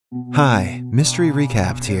Hi, Mystery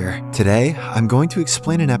Recapped here. Today, I'm going to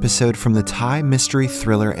explain an episode from the Thai mystery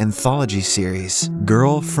thriller anthology series,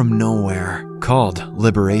 Gìrl from Nowhere, called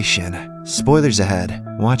Liberation. Spoilers ahead,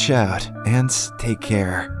 watch out, and take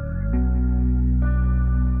care.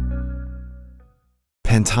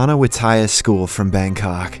 Pantanawittaya School from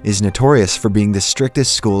Bangkok is notorious for being the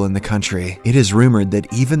strictest school in the country. It is rumored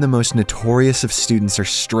that even the most notorious of students are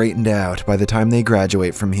straightened out by the time they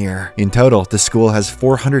graduate from here. In total, the school has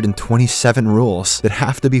 427 rules that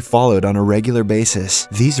have to be followed on a regular basis.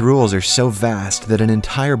 These rules are so vast that an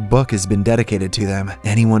entire book has been dedicated to them.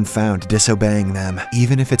 Anyone found disobeying them,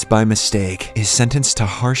 even if it's by mistake, is sentenced to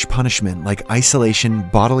harsh punishment like isolation,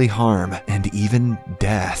 bodily harm, and even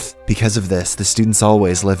death. Because of this, the students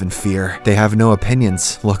always live in fear. They have no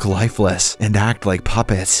opinions, look lifeless, and act like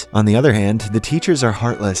puppets. On the other hand, the teachers are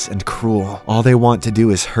heartless and cruel. All they want to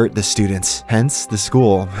do is hurt the students. Hence, the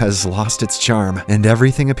school has lost its charm, and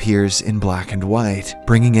everything appears in black and white.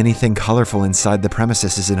 Bringing anything colorful inside the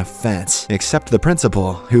premises is an offense, except the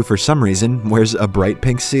principal, who for some reason wears a bright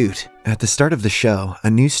pink suit. At the start of the show, a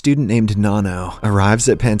new student named Nanno arrives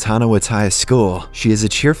at Pantanawittaya School. She is a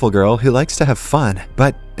cheerful girl who likes to have fun,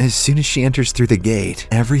 but as soon as she enters through the gate,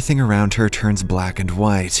 everything around her turns black and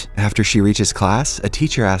white. After she reaches class, a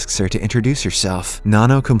teacher asks her to introduce herself.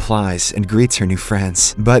 Nanno complies and greets her new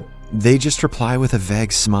friends, but they just reply with a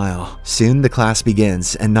vague smile. Soon the class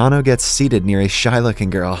begins, and Nanno gets seated near a shy-looking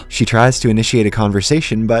girl. She tries to initiate a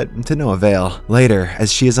conversation, but to no avail. Later,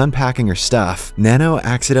 as she is unpacking her stuff, Nanno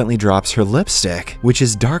accidentally drops her lipstick, which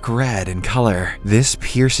is dark red in color. This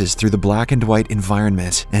pierces through the black and white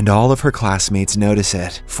environment, and all of her classmates notice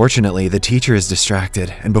it. Fortunately, the teacher is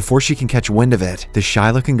distracted, and before she can catch wind of it, the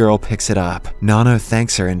shy-looking girl picks it up. Nanno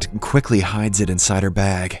thanks her and quickly hides it inside her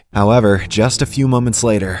bag. However, just a few moments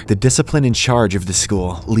later, the discipline in charge of the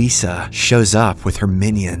school, Lisa, shows up with her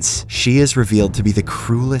minions. She is revealed to be the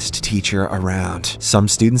cruelest teacher around. Some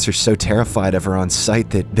students are so terrified of her on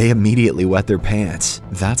sight that they immediately wet their pants.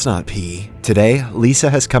 That's not pee. Today, Lisa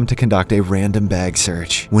has come to conduct a random bag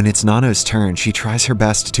search. When it's Nanno's turn, she tries her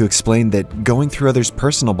best to explain that going through others'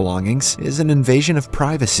 personal belongings is an invasion of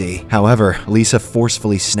privacy. However, Lisa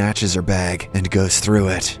forcefully snatches her bag and goes through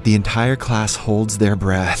it. The entire class holds their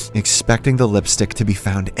breath, expecting the lipstick to be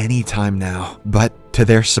found any time now. But to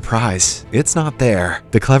their surprise, it's not there.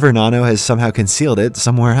 The clever Nanno has somehow concealed it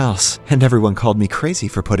somewhere else, and everyone called me crazy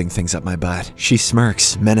for putting things up my butt. She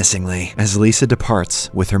smirks menacingly as Lisa departs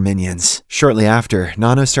with her minions. Shortly after,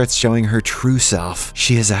 Nanno starts showing her true self.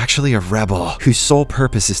 She is actually a rebel whose sole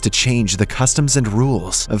purpose is to change the customs and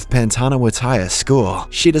rules of Pantanawittaya School.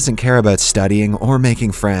 She doesn't care about studying or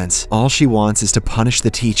making friends. All she wants is to punish the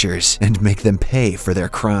teachers and make them pay for their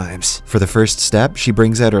crimes. For the first step, she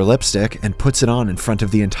brings out her lipstick and puts it on in front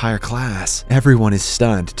of the entire class. Everyone is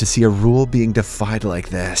stunned to see a rule being defied like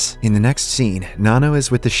this. In the next scene, Nanno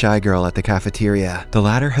is with the shy girl at the cafeteria. The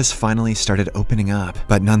latter has finally started opening up,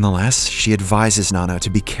 but nonetheless, she advises Nanno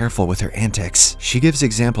to be careful with her antics. She gives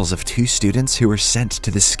examples of two students who were sent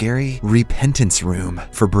to the scary repentance room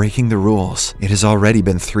for breaking the rules. It has already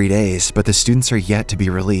been 3 days, but the students are yet to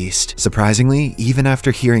be released. Surprisingly, even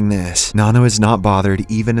after hearing this, Nanno is not bothered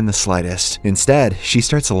even in the slightest. Instead, she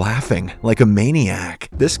starts laughing like a maniac.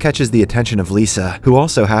 This catches the attention of Lisa, who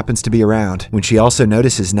also happens to be around. When she also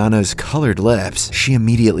notices Nanno's colored lips, she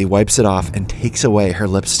immediately wipes it off and takes away her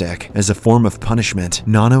lipstick. As a form of punishment,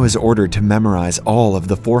 Nanno is ordered to memorize all of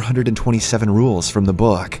the 427 rules from the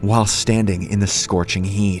book while standing in the scorching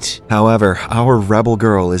heat. However, our rebel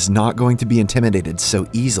girl is not going to be intimidated so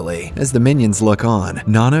easily. As the minions look on,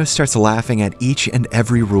 Nanno starts laughing at each and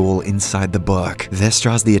every rule inside the book. This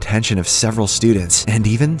draws the attention of several students and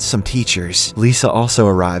even some teachers. Lisa also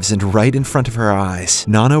arrives, and right in front of her eyes,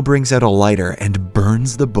 Nanno brings out a lighter and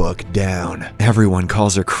burns the book down. Everyone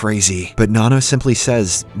calls her crazy, but Nanno simply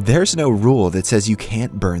says, "There's no rule that says you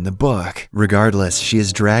can't burn the book." Regardless, she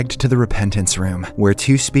is dragged to the repentance room, where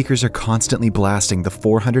two speakers are constantly blasting the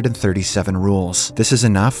 437 rules. This is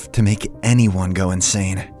enough to make anyone go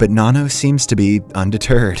insane, but Nanno seems to be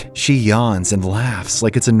undeterred. She yawns and laughs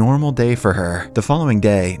like it's a normal day for her. The following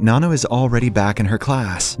day, Nanno is already back in her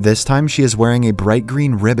class. This time she is wearing a bright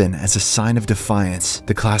green ribbon as a sign of defiance.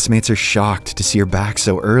 The classmates are shocked to see her back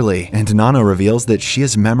so early, and Nanno reveals that she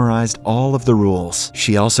has memorized all of the rules.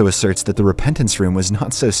 She also asserts that the repentance room was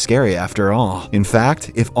not so scary after all. In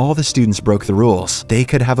fact, if all the students broke the rules, they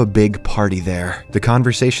could have a big party there. The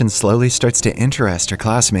conversation slowly starts to interest her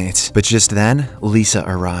classmates, but just then, Lisa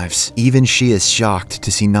arrives. Even she is shocked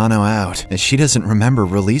to see Nanno out, as she doesn't remember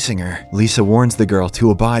releasing her. Lisa warns the girl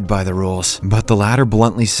to abide by the rules, but the latter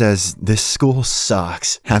bluntly says this school school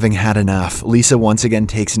sucks. Having had enough, Lisa once again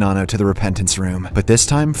takes Nanno to the repentance room, but this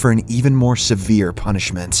time for an even more severe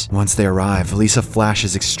punishment. Once they arrive, Lisa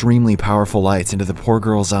flashes extremely powerful lights into the poor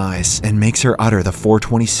girl's eyes and makes her utter the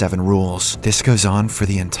 427 rules. This goes on for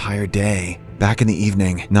the entire day. Back in the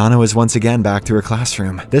evening, Nanno is once again back to her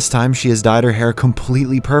classroom. This time, she has dyed her hair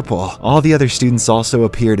completely purple. All the other students also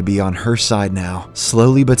appear to be on her side now.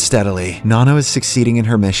 Slowly but steadily, Nanno is succeeding in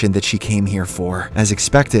her mission that she came here for. As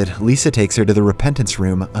expected, Lisa takes her to the repentance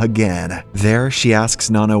room again. There, she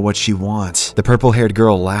asks Nanno what she wants. The purple-haired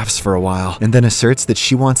girl laughs for a while and then asserts that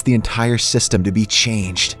she wants the entire system to be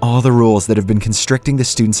changed. All the rules that have been constricting the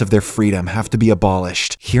students of their freedom have to be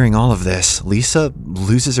abolished. Hearing all of this, Lisa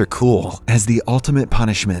loses her cool. As the ultimate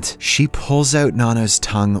punishment, she pulls out Nanno's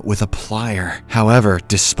tongue with a plier. However,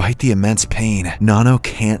 despite the immense pain, Nanno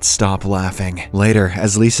can't stop laughing. Later,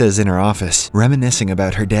 as Lisa is in her office, reminiscing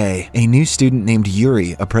about her day, a new student named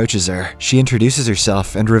Yuri approaches her. She introduces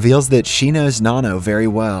herself and reveals that she knows Nanno very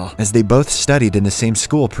well, as they both studied in the same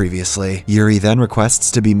school previously. Yuri then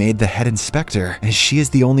requests to be made the head inspector, as she is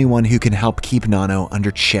the only one who can help keep Nanno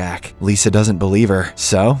under check. Lisa doesn't believe her,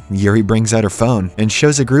 so Yuri brings out her phone and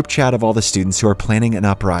shows a group chat of all the students who are planning an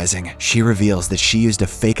uprising. She reveals that she used a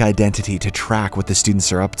fake identity to track what the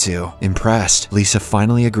students are up to. Impressed, Lisa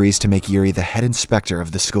finally agrees to make Yuri the head inspector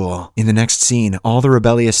of the school. In the next scene, all the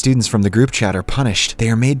rebellious students from the group chat are punished. They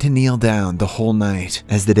are made to kneel down the whole night.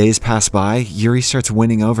 As the days pass by, Yuri starts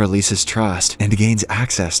winning over Lisa's trust and gains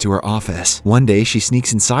access to her office. One day, she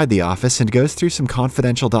sneaks inside the office and goes through some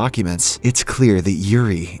confidential documents. It's clear that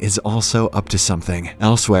Yuri is also up to something.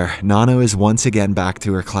 Elsewhere, Nanno is once again back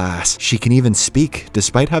to her class. She can even speak,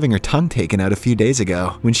 despite having her tongue taken out a few days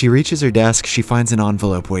ago. When she reaches her desk, she finds an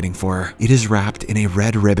envelope waiting for her. It is wrapped in a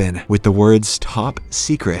red ribbon with the words "Top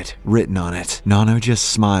Secret" written on it. Nanno just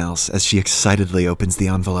smiles as she excitedly opens the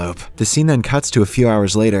envelope. The scene then cuts to a few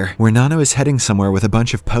hours later, where Nanno is heading somewhere with a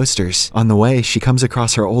bunch of posters. On the way, she comes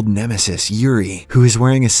across her old nemesis, Yuri, who is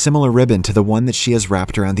wearing a similar ribbon to the one that she has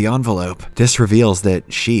wrapped around the envelope. This reveals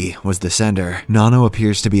that she was the sender. Nanno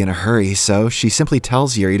appears to be in a hurry, so she simply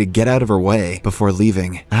tells Yuri to get out of her way before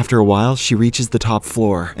leaving. After a while, she reaches the top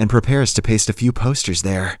floor and prepares to paste a few posters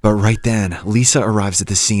there. But right then, Lisa arrives at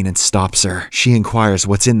the scene and stops her. She inquires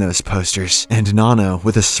what's in those posters, and Nanno,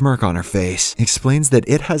 with a smirk on her face, explains that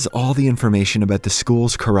it has all the information about the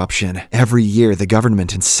school's corruption. Every year, the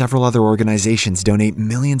government and several other organizations donate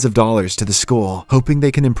millions of dollars to the school, hoping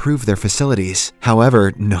they can improve their facilities.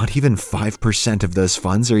 However, not even 5% of those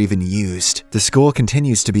funds are even used. The school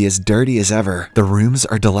continues to be as dirty as ever. The rooms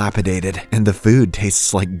are dilapidated, and the food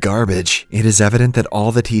tastes like garbage. It is evident that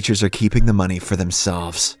all the teachers are keeping the money for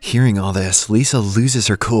themselves. Hearing all this, Lisa loses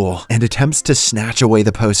her cool and attempts to snatch away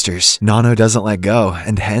the posters. Nanno doesn't let go,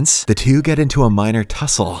 and hence, the two get into a minor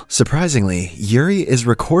tussle. Surprisingly, Yuri is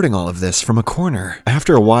recording all of this from a corner.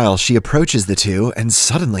 After a while, she approaches the two and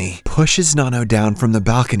suddenly pushes Nanno down from the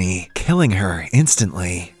balcony, killing her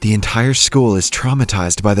instantly. The entire school is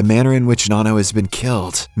traumatized by the manner in which Nanno has been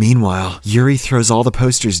killed. Meanwhile, Yuri throws all the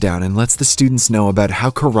posters down and lets the students know about how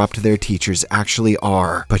corrupt their teachers actually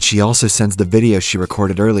are. But she also sends the video she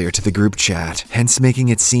recorded earlier to the group chat, hence making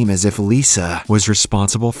it seem as if Lisa was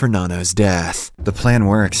responsible for Nanno's death. The plan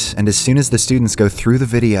works, and as soon as the students go through the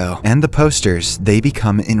video and the posters, they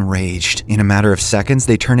become enraged. In a matter of seconds,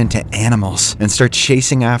 they turn into animals and start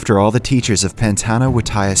chasing after all the teachers of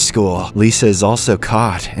Pantanawittaya school. Lisa is also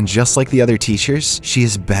caught, and just like the other teachers, she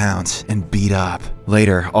is bound and beat up.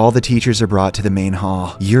 Later, all the teachers are brought to the main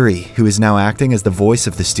hall. Yuri, who is now acting as the voice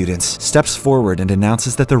of the students, steps forward and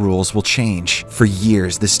announces that the rules will change. For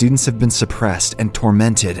years, the students have been suppressed and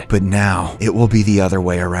tormented, but now it will be the other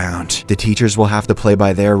way around. The teachers will have to play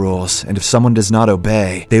by their rules, and if someone does not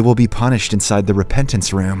obey, they will be punished inside the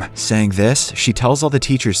repentance room. Saying this, she tells all the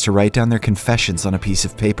teachers to write down their confessions on a piece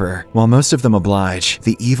of paper. While most of them oblige,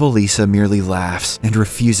 the evil Lisa merely laughs and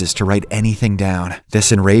refuses to write anything down.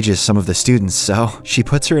 This enrages some of the students, so she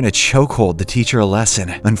puts her in a chokehold to teach her a lesson.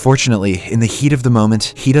 Unfortunately, in the heat of the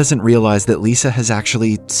moment, he doesn't realize that Lisa has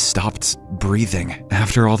actually stopped breathing.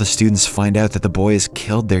 After all the students find out that the boy has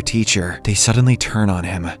killed their teacher, they suddenly turn on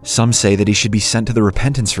him. Some say that he should be sent to the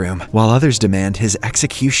repentance room, while others demand his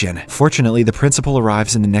execution. Fortunately, the principal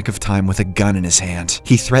arrives in the nick of time with a gun in his hand.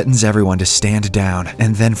 He threatens everyone to stand down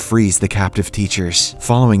and then frees the captive teachers.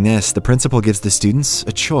 Following this, the principal gives the students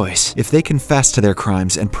a choice. If they confess to their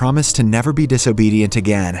crimes and promise to never be disobedient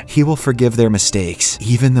again, he will forgive their mistakes,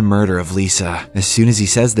 even the murder of Lisa. As soon as he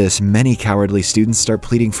says this, many cowardly students start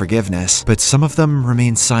pleading forgiveness, but some of them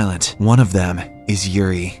remain silent. One of them is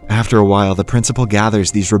Yuri. After a while, the principal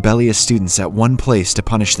gathers these rebellious students at one place to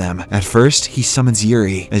punish them. At first, he summons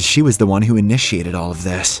Yuri, as she was the one who initiated all of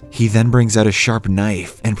this. He then brings out a sharp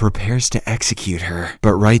knife and prepares to execute her.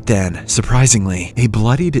 But right then, surprisingly, a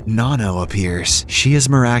bloodied Nanno appears. She has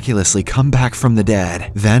miraculously come back from the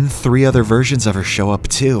dead. Then 3 other versions of her show up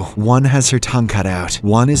too. One has her tongue cut out,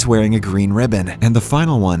 one is wearing a green ribbon, and the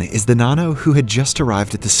final one is the Nanno who had just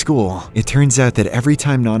arrived at the school. It turns out that every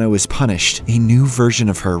time Nanno was punished, a new version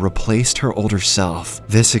of her replaced her older self.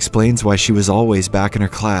 This explains why she was always back in her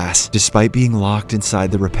class, despite being locked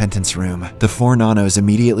inside the repentance room. The 4 Nannos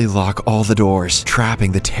immediately lock all the doors,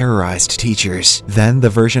 trapping the terrorized teachers. Then the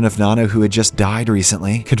version of Nanno who had just died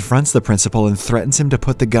recently confronts the principal and threatens him to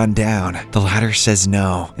put the gun down. The latter says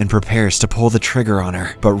no and prepares to pull the trigger on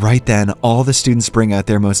her. But right then, all the students bring out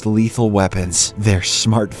their most lethal weapons, their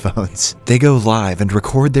smartphones. They go live and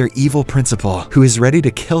record their evil principal, who is ready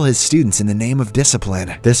to kill his students in the name of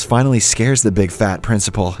discipline. This finally scares the big fat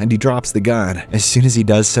principal, and he drops the gun. As soon as he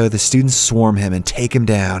does so, the students swarm him and take him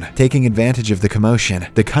down. Taking advantage of the commotion,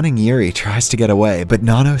 the cunning Yuri tries to get away, but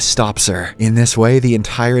Nanno stops her. In this way, the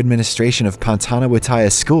entire administration of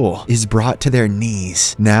Pantanawittaya school is brought to their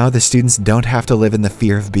knees. Now, the students don't have to live in the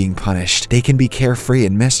fear of being punished. They can be carefree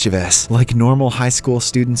and mischievous, like normal high school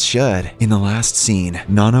students should. In the last scene,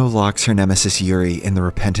 Nanno locks her nemesis Yuri in the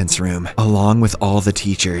repentance room, along with all the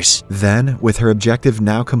teachers. Then, with her objective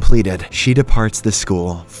now completed, she departs the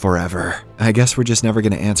school forever. I guess we're just never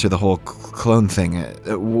gonna answer the whole clone thing.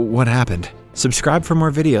 What happened? Subscribe for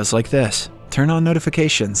more videos like this, turn on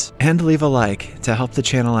notifications, and leave a like to help the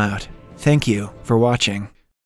channel out. Thank you for watching.